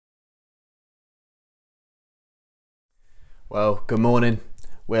Well, good morning.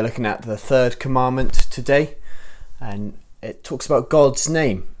 We're looking at the third commandment today, and it talks about God's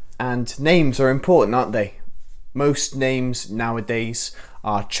name. And names are important, aren't they? Most names nowadays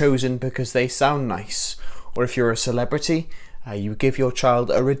are chosen because they sound nice. Or if you're a celebrity, you give your child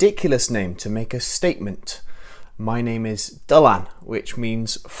a ridiculous name to make a statement. My name is Dylan, which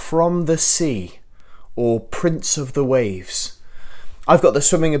means from the sea, or prince of the waves. I've got the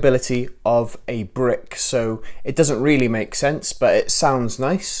swimming ability of a brick, so it doesn't really make sense, but it sounds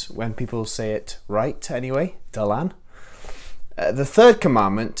nice when people say it right anyway, Dylan. The third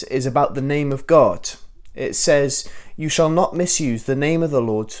commandment is about the name of God. It says, "You shall not misuse the name of the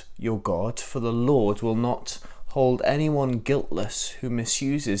Lord your God, for the Lord will not hold anyone guiltless who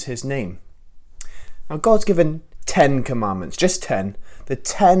misuses his name." Now, God's given 10 commandments, just 10, the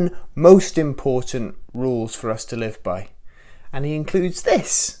 10 most important rules for us to live by. And he includes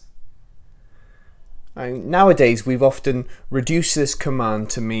this. Nowadays, we've often reduced this command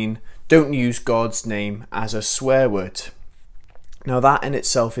to mean don't use God's name as a swear word. Now, that in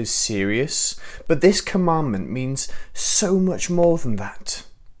itself is serious, but this commandment means so much more than that.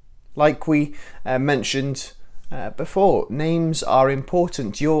 Like we mentioned before, names are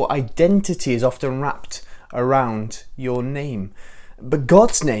important. Your identity is often wrapped around your name. But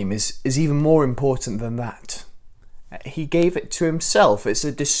God's name is even more important than that. He gave it to himself. It's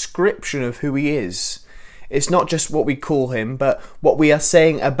a description of who he is. It's not just what we call him, but what we are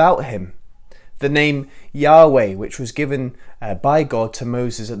saying about him. The name Yahweh, which was given by God to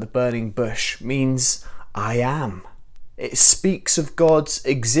Moses at the burning bush, means I am. It speaks of God's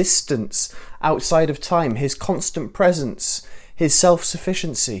existence outside of time, his constant presence, his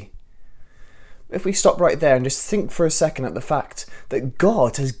self-sufficiency. If we stop right there and just think for a second at the fact that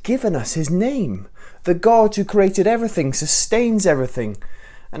God has given us his name, the God who created everything, sustains everything,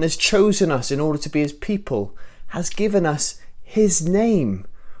 and has chosen us in order to be his people, has given us his name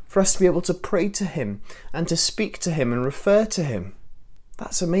for us to be able to pray to him and to speak to him and refer to him.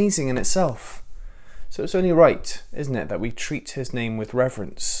 That's amazing in itself. So it's only right, isn't it, that we treat his name with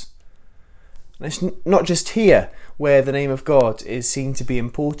reverence. And it's not just here where the name of God is seen to be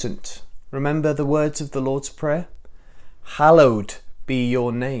important. Remember the words of the Lord's Prayer? Hallowed be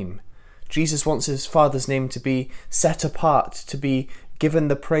your name. Jesus wants his Father's name to be set apart, to be given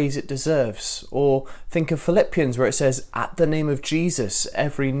the praise it deserves. Or think of Philippians where it says, at the name of Jesus,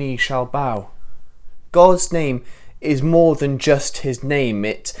 every knee shall bow. God's name is more than just his name.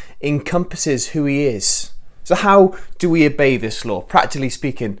 It encompasses who he is. So how do we obey this law? Practically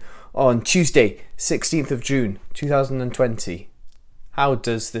speaking, on Tuesday, 16th of June, 2020. How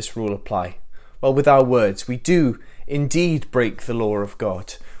does this rule apply? Well, with our words, we do indeed break the law of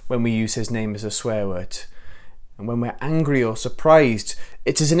God when we use his name as a swear word. And when we're angry or surprised,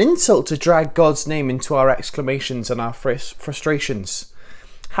 it is an insult to drag God's name into our exclamations and our frustrations.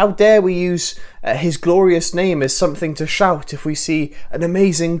 How dare we use his glorious name as something to shout if we see an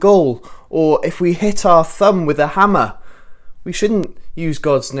amazing goal or if we hit our thumb with a hammer? We shouldn't use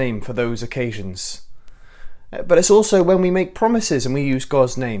God's name for those occasions. But it's also when we make promises and we use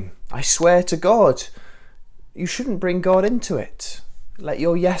God's name. I swear to God. You shouldn't bring God into it. Let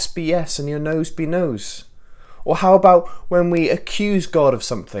your yes be yes and your no's be no's. Or how about when we accuse God of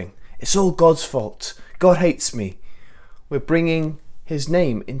something? It's all God's fault. God hates me. We're bringing his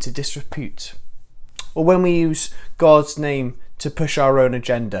name into disrepute. Or when we use God's name to push our own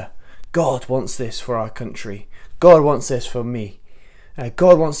agenda. God wants this for our country. God wants this for me.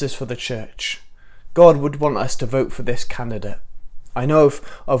 God wants this for the church. God would want us to vote for this candidate. I know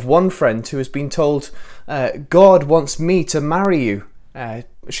of one friend who has been told, God wants me to marry you.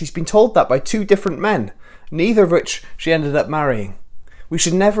 She's been told that by 2 different men, neither of which she ended up marrying. We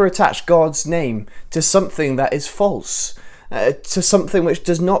should never attach God's name to something that is false, to something which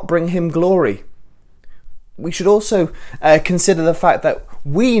does not bring him glory. We should also consider the fact that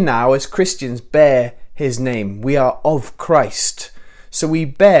we now as Christians bear his name. We are of Christ, so we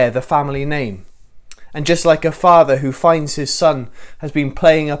bear the family name. And just like a father who finds his son has been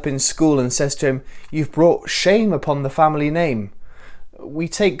playing up in school and says to him, "You've brought shame upon the family name," we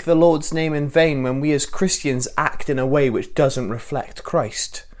take the Lord's name in vain when we as Christians act in a way which doesn't reflect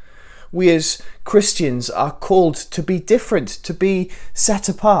Christ. We as Christians are called to be different, to be set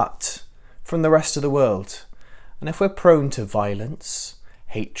apart from the rest of the world. And if we're prone to violence,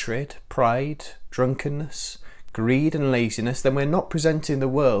 hatred, pride, drunkenness, greed and laziness, then we're not presenting the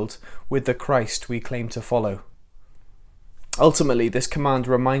world with the Christ we claim to follow. Ultimately, this command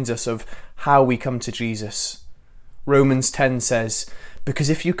reminds us of how we come to Jesus. Romans 10 says, "Because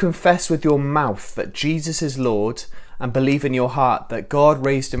if you confess with your mouth that Jesus is Lord and believe in your heart that God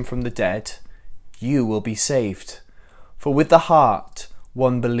raised him from the dead, you will be saved. For with the heart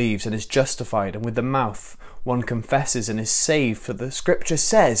one believes and is justified, and with the mouth one confesses and is saved. For the scripture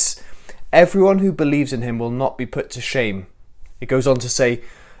says, everyone who believes in him will not be put to shame. It goes on to say,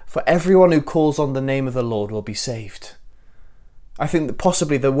 for everyone who calls on the name of the Lord will be saved. I think that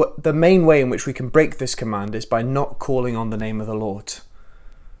possibly the main way in which we can break this command is by not calling on the name of the Lord.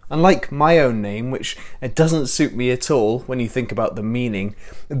 Unlike my own name, which it doesn't suit me at all when you think about the meaning,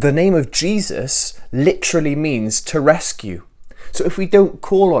 the name of Jesus literally means to rescue. So if we don't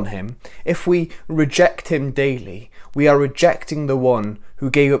call on him, if we reject him daily, we are rejecting the one who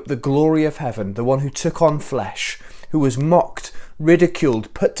gave up the glory of heaven, the one who took on flesh, who was mocked,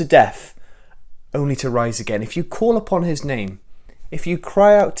 ridiculed, put to death, only to rise again. If you call upon his name, if you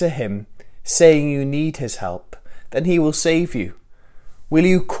cry out to him, saying you need his help, then he will save you. Will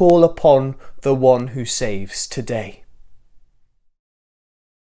you call upon the one who saves today?